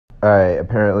Alright,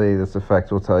 apparently this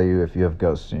effect will tell you if you have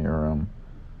ghosts in your room.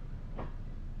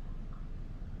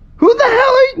 Who the hell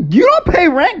are you? You don't pay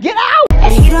rent? Get out!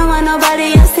 And you don't want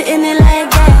nobody else sitting it like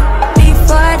that.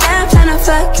 Before that, I'm tryna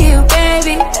fuck you,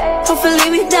 baby. Hopefully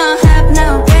we don't have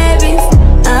no babies.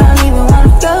 I don't even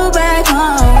wanna go back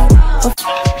home.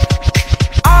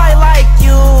 I like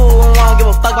you, I don't give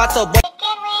a fuck about your boy.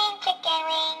 Chicken wing,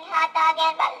 hot dog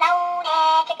and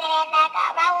bologna, chicken and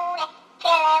macaroni,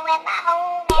 chillin' with my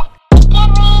homies.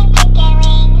 Chicken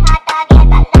wing, hot dog and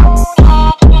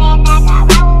bologna, chicken and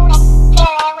macaroni,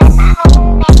 chillin' with my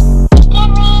homies.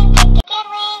 Chicken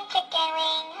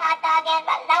wing, hot dog and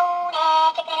bologna,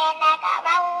 chicken and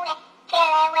macaroni,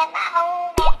 chillin' with my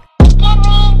homies.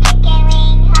 Chicken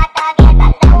wing, hot dog and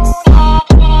bologna,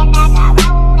 chicken and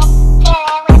macaroni,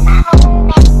 chillin' with my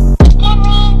homies. Chicken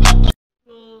wing.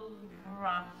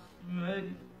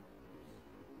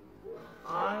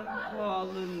 I'm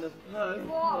calling the first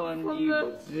one,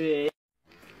 you bitch.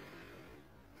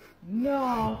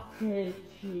 No,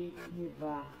 cheeky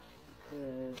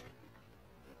bastard.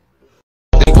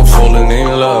 Think I'm falling in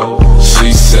love.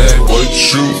 She said, what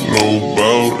you know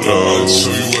about love? I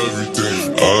tell you everything.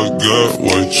 I got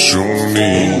what you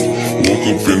need. Woke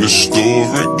up in the store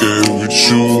and get what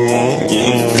you want.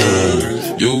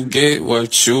 Yeah. You get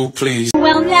what you please.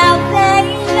 Well, now they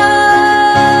know.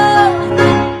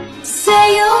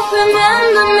 Say you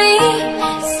remember me,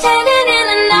 standing in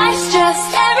a nice dress,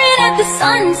 staring at the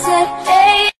sunset.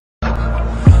 Hey.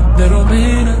 That don't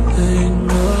mean a thing,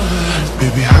 no.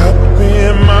 Baby, hop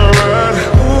in my ride.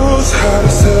 Who's hot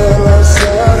as hell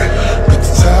outside? Put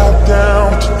the top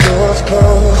down, put the doors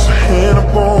closed. My hand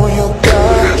up on your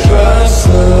thigh. Drive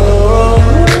slow.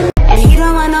 And you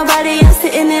don't want nobody else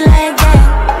sitting it like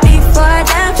that. Before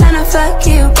that, I'm tryna fuck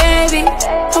you, baby.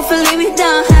 Hopefully we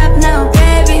don't have no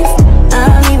babies. I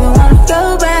don't even wanna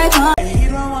go back home. And you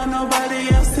don't want nobody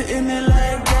else sitting it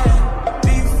like that.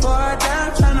 Before that,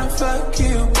 I'm tryna fuck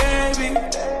you, baby.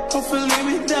 Hopefully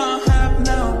we don't have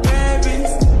no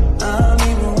babies. I don't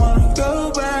even wanna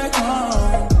go back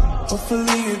home.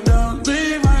 Hopefully you don't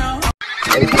leave my home.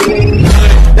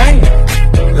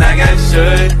 Like I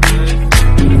should.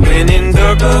 When in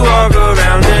darker, walk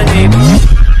around the neighborhood.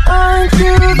 Aren't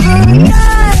you the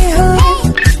guy who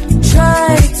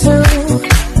tried to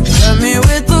Hit me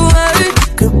with the word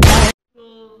goodbye.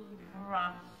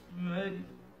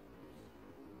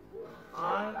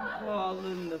 I'm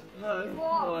calling the first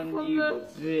one, you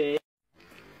bitch.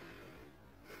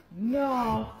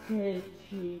 No,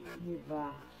 cheeky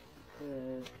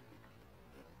bastard.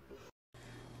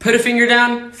 Put a finger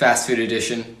down, fast food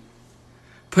edition.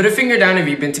 Put a finger down if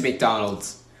you've been to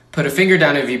McDonald's. Put a finger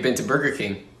down if you've been to Burger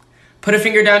King. Put a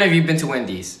finger down if you've been to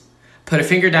Wendy's. Put a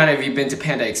finger down if you've been to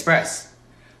Panda Express.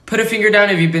 Put a finger down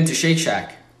if you've been to Shake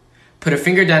Shack. Put a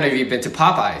finger down if you've been to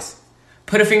Popeyes.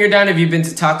 Put a finger down if you've been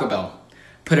to Taco Bell.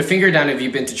 Put a finger down if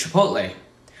you've been to Chipotle.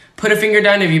 Put a finger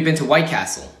down if you've been to White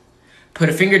Castle. Put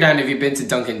a finger down if you've been to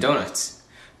Dunkin' Donuts.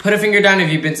 Put a finger down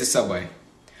if you've been to Subway.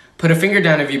 Put a finger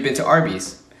down if you've been to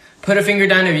Arby's. Put a finger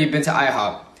down if you've been to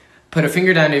IHOP. Put a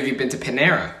finger down if you've been to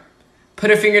Panera.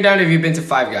 Put a finger down if you've been to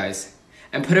Five Guys.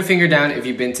 And put a finger down if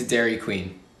you've been to Dairy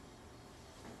Queen.